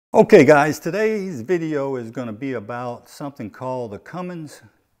Okay guys, today's video is going to be about something called the Cummins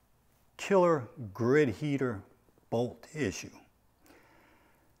Grid Heater bolt issue.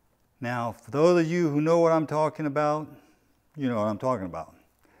 Now, for those of you who know what I'm talking about, you know what I'm talking about.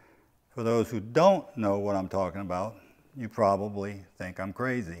 For those who don't know what I'm talking about, you probably think I'm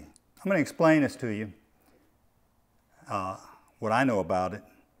crazy. I'm going to explain this to you, what I know about it.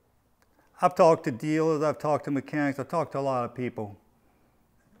 I've talked to dealers, I've talked to mechanics, I've talked to a lot of people.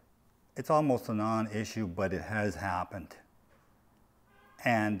 It's almost a non-issue, but it has happened.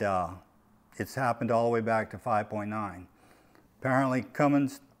 And it's happened all the way back to 5.9. Apparently,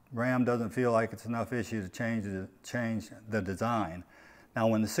 Cummins RAM doesn't feel like it's enough issue to change the design. Now,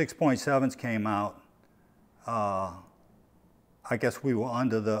 when the 6.7s came out, I guess we were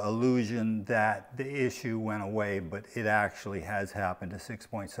under the illusion that the issue went away, but it actually has happened to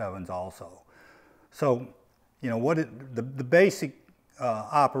 6.7s also. So, you know, the basic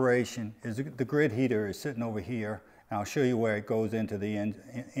operation is the grid heater is sitting over here, and I'll show you where it goes into the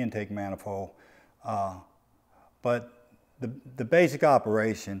intake manifold. But the basic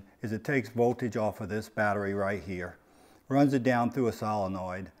operation is it takes voltage off of this battery right here, runs it down through a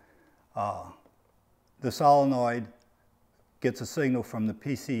solenoid. The solenoid gets a signal from the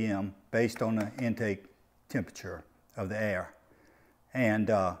PCM based on the intake temperature of the air, and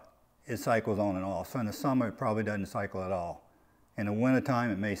it cycles on and off. So in the summer it probably doesn't cycle at all. In the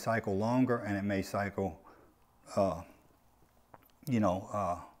wintertime, it may cycle longer, and it may cycle, more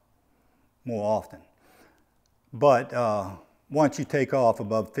often. But once you take off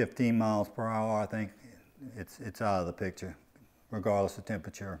above 15 miles per hour, I think it's out of the picture, regardless of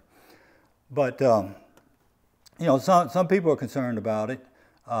temperature. But you know, some people are concerned about it.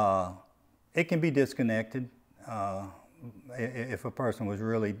 It can be disconnected if a person was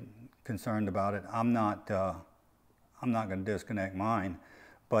really concerned about it. I'm not going to disconnect mine,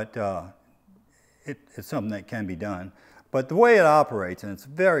 but it's something that can be done. But the way it operates, and it's a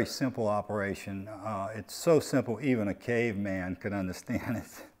very simple operation, it's so simple even a caveman could understand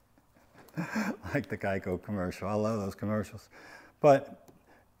it. Like the Geico commercial. I love those commercials. But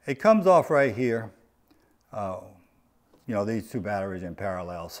it comes off right here. You know, these two batteries in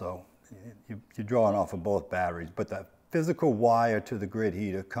parallel, so you're drawing off of both batteries. But the physical wire to the grid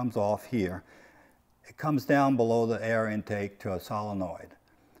heater comes off here. It comes down below the air intake to a solenoid.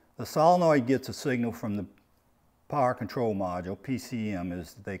 The solenoid gets a signal from the power control module, PCM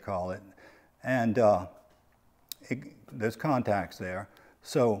as they call it, and there's contacts there.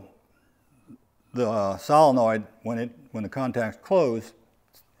 So the solenoid, when the contacts close,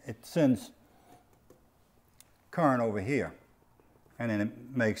 it sends current over here, and then it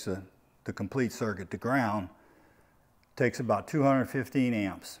makes the complete circuit to ground. It takes about 215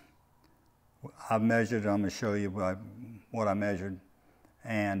 amps. I've measured, I'm going to show you what I measured,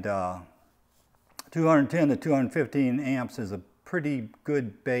 and 210 to 215 amps is a pretty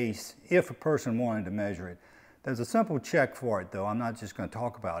good base if a person wanted to measure it. There's a simple check for it though. I'm not just going to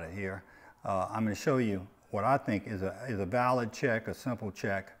talk about it here. I'm going to show you what I think is a valid check, a simple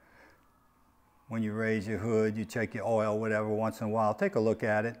check. When you raise your hood, you check your oil, whatever, once in a while, take a look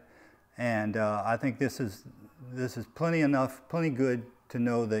at it, and I think this is plenty good to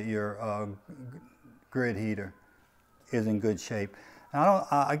know that your grid heater is in good shape. Now,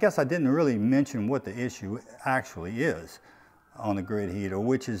 I guess I didn't really mention what the issue actually is on the grid heater,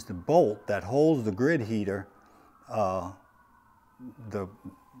 which is the bolt that holds the grid heater, the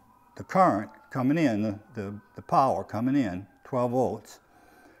current coming in, the power coming in, 12 volts.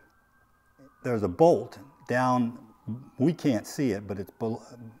 There's a bolt down, we can't see it, but it's below,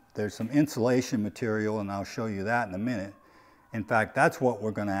 there's some insulation material, and I'll show you that in a minute. In fact, that's what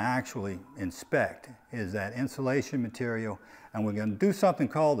we're going to actually inspect, is that insulation material, and we're going to do something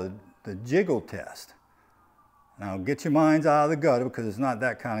called the Jiggle Test. Now, get your minds out of the gutter, because it's not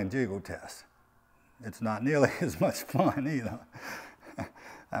that kind of Jiggle Test. It's not nearly as much fun either.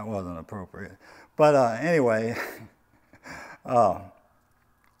 That wasn't appropriate. But anyway,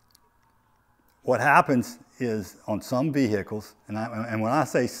 what happens is on some vehicles, and when I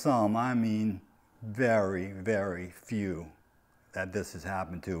say some, I mean very, very few that this has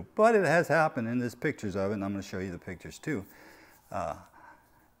happened to, but it has happened, and there's pictures of it, and I'm going to show you the pictures too.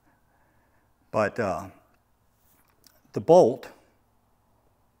 But the bolt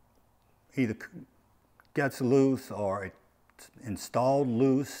either gets loose or it's installed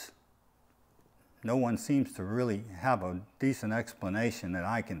loose. No one seems to really have a decent explanation that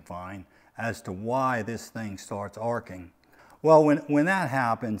I can find as to why this thing starts arcing. Well, when that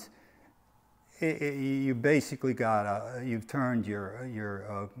happens, you basically you've turned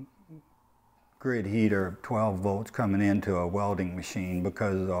your grid heater 12 volts coming into a welding machine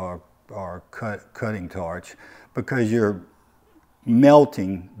because our cutting torch, because you're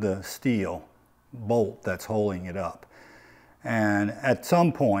melting the steel bolt that's holding it up. And at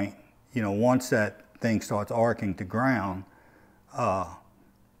some point, you know, once that thing starts arcing to ground, at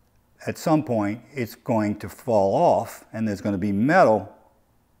some point it's going to fall off and there's going to be metal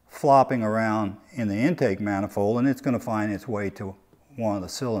flopping around in the intake manifold, and it's going to find its way to one of the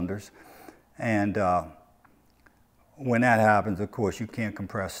cylinders. And when that happens, of course, you can't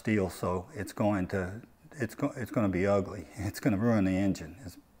compress steel, so it's going to be ugly. It's going to ruin the engine.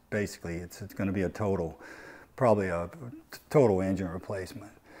 It's going to be probably a total engine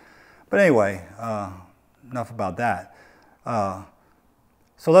replacement. But anyway, enough about that.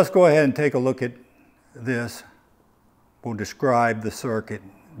 So let's go ahead and take a look at this. We'll describe the circuit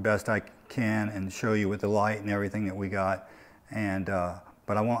best I can and show you with the light and everything that we got. And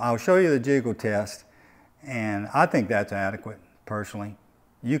but I'll show you the jiggle test, and I think that's adequate personally.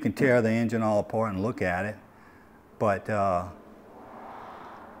 You can tear the engine all apart and look at it, but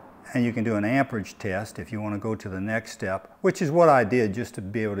and you can do an amperage test if you want to go to the next step, which is what I did just to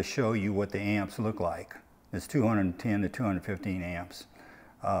be able to show you what the amps look like. It's 210 to 215 amps,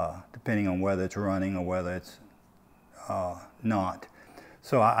 depending on whether it's running or whether it's not.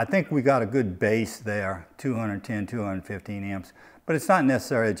 So I think we got a good base there, 210, 215 amps. But it's not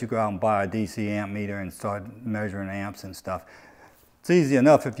necessary that you go out and buy a DC amp meter and start measuring amps and stuff. It's easy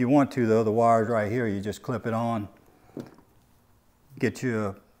enough if you want to, though. The wire's right here. You just clip it on. Get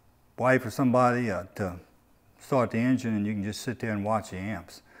your wife or somebody to start the engine, and you can just sit there and watch the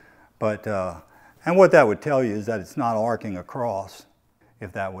amps. But and what that would tell you is that it's not arcing across,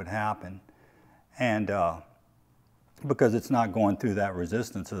 if that would happen, and because it's not going through that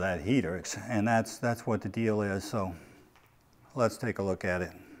resistance of that heater, and that's what the deal is. So let's take a look at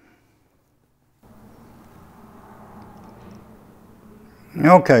it.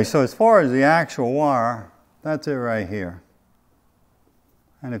 Okay, so as far as the actual wire, that's it right here.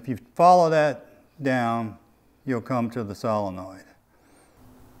 And if you follow that down, you'll come to the solenoid.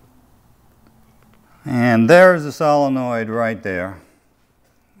 And there's the solenoid right there.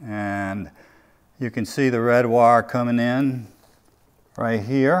 And you can see the red wire coming in right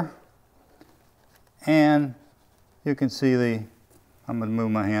here. And you can see I'm going to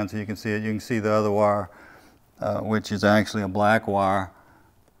move my hand so you can see it. You can see the other wire, which is actually a black wire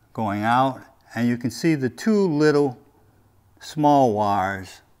going out. And you can see the two little small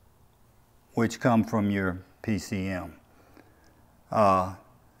wires which come from your PCM.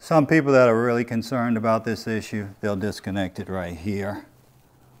 Some people that are really concerned about this issue, they'll disconnect it right here.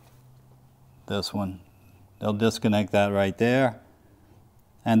 This one, they'll disconnect that right there.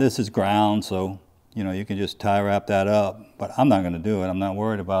 And this is ground, so you know, you can just tie wrap that up, but I'm not going to do it. I'm not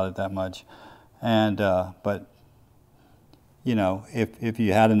worried about it that much. And but you know, if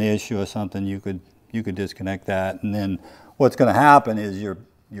you had an issue or something, you could disconnect that, and then what's going to happen is your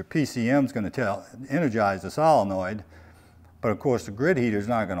PCM is going to energize the solenoid, but of course the grid heater is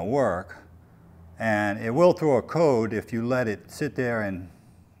not going to work, and it will throw a code if you let it sit there and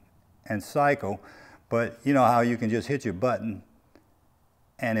cycle. But you know how you can just hit your button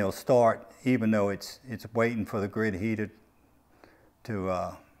and it'll start even though it's waiting for the grid heater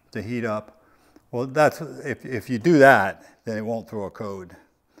to heat up. Well, that's if you do that, then it won't throw a code.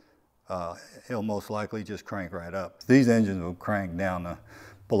 It'll most likely just crank right up. These engines will crank down to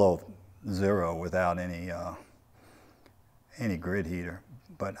below 0 without any grid heater.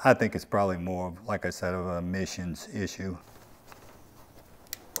 But I think it's probably more, like I said, of an emissions issue.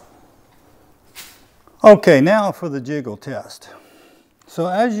 Okay, now for the jiggle test. So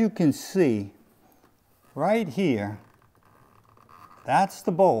as you can see, right here, that's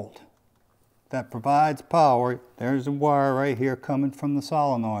the bolt that provides power. There's a wire right here coming from the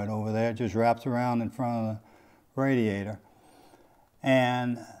solenoid over there. It just wraps around in front of the radiator.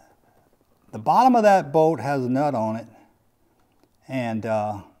 And the bottom of that bolt has a nut on it, and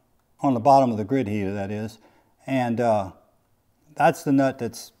on the bottom of the grid heater, that is. And that's the nut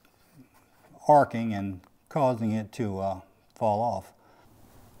that's arcing and causing it to fall off.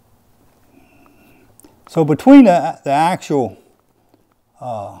 So between the actual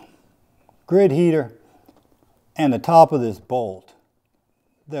grid heater and the top of this bolt,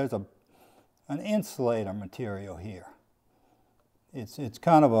 there's an insulator material here. It's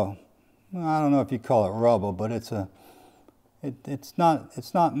kind of a, I don't know if you call it rubber, but it's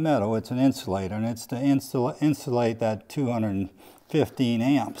not metal. It's an insulator, and it's to insulate that 215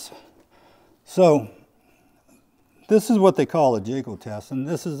 amps. So this is what they call a jiggle test, and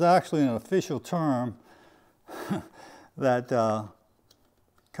this is actually an official term that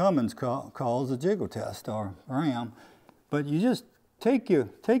Cummins calls a jiggle test, or RAM. But you just take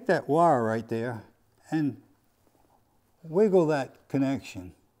that wire right there and wiggle that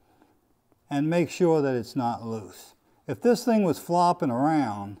connection and make sure that it's not loose. If this thing was flopping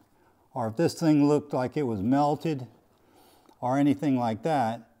around, or if this thing looked like it was melted or anything like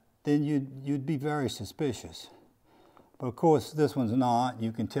that, then you'd be very suspicious. But of course this one's not.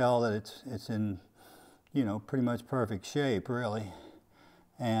 You can tell that it's in, you know, pretty much perfect shape, really.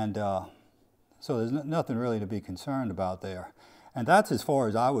 And so there's nothing really to be concerned about there. And that's as far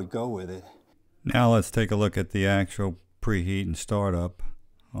as I would go with it. Now let's take a look at the actual preheat and startup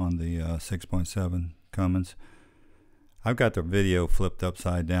on the 6.7 Cummins. I've got the video flipped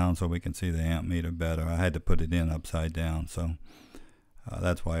upside down so we can see the amp meter better. I had to put it in upside down, so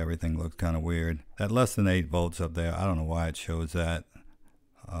that's why everything looks kind of weird. At less than 8 volts up there, I don't know why it shows that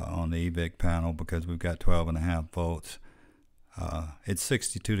on the EVIC panel, because we've got 12.5 volts. It's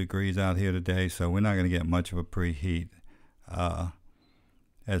 62 degrees out here today, so we're not going to get much of a preheat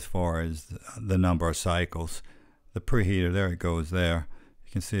as far as the number of cycles. The preheater, there it goes there.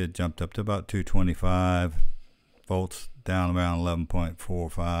 You can see it jumped up to about 225 volts, down around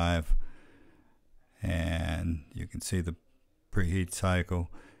 11.45, and you can see the preheat cycle.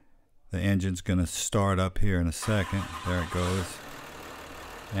 The engine's going to start up here in a second. There it goes.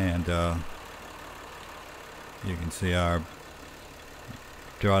 And you can see our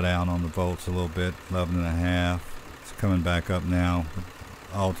drawdown on the volts a little bit, 11.5. It's coming back up now.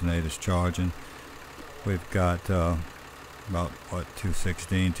 The alternator's charging. We've got about, what,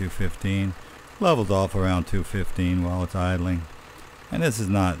 216, 215. Leveled off around 215 while it's idling. And this is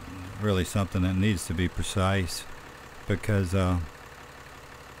not really something that needs to be precise, because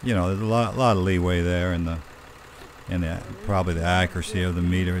you know, there's a lot of leeway there in the probably the accuracy of the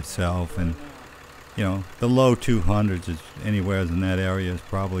meter itself, and you know, the low 200s is anywhere in that area is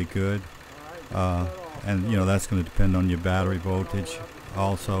probably good. And you know, that's going to depend on your battery voltage,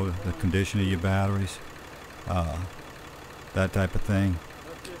 also the condition of your batteries, that type of thing.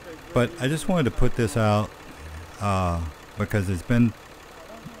 But I just wanted to put this out because there's been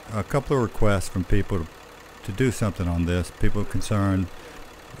a couple of requests from people to do something on this. People are concerned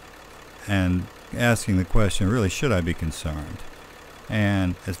and asking the question, really, should I be concerned?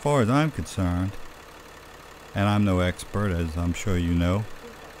 And as far as I'm concerned, and I'm no expert, as I'm sure you know,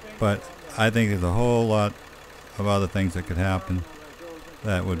 but I think there's a whole lot of other things that could happen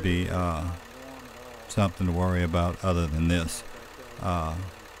that would be something to worry about other than this.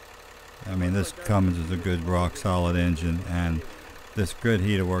 I mean, this Cummins is a good rock solid engine, and this grid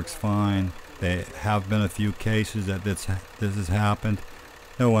heater works fine. There have been a few cases that this has happened.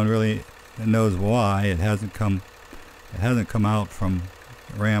 No one really knows why. It hasn't come out from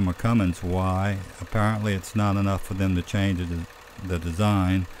RAM or Cummins why. Apparently it's not enough for them to change the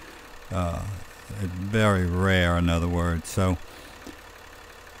design. It's very rare, in other words. So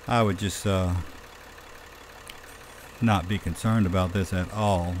I would just not be concerned about this at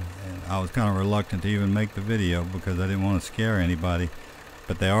all. And I was kind of reluctant to even make the video because I didn't want to scare anybody.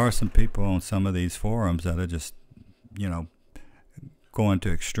 But there are some people on some of these forums that are just, you know, going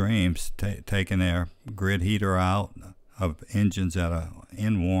to extremes, taking their grid heater out of engines that are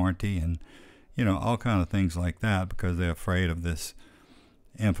in warranty, and you know, all kind of things like that, because they're afraid of this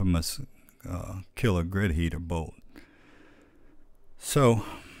infamous killer grid heater bolt. So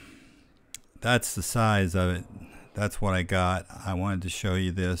that's the size of it. That's what I got. I wanted to show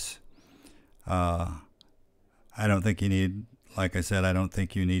you this. I don't think you need, like I said, I don't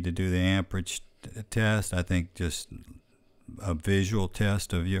think you need to do the amperage test. I think just a visual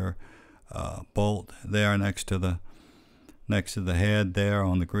test of your bolt there next to the head there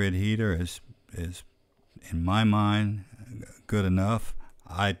on the grid heater is in my mind good enough.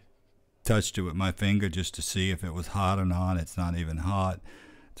 I touched it with my finger just to see if it was hot or not. It's not even hot.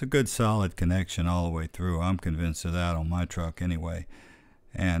 It's a good solid connection all the way through. I'm convinced of that on my truck anyway.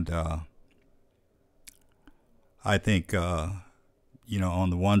 And I think you know, on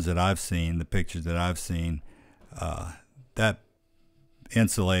the ones that I've seen, the pictures that I've seen, that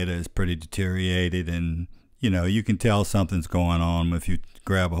insulator is pretty deteriorated, and you know, you can tell something's going on if you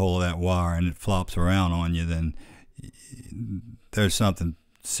grab a hold of that wire and it flops around on you. Then there's something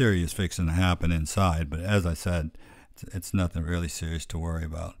serious fixing to happen inside. But as I said, it's nothing really serious to worry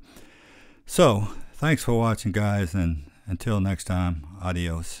about. So thanks for watching, guys, and until next time,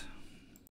 adios.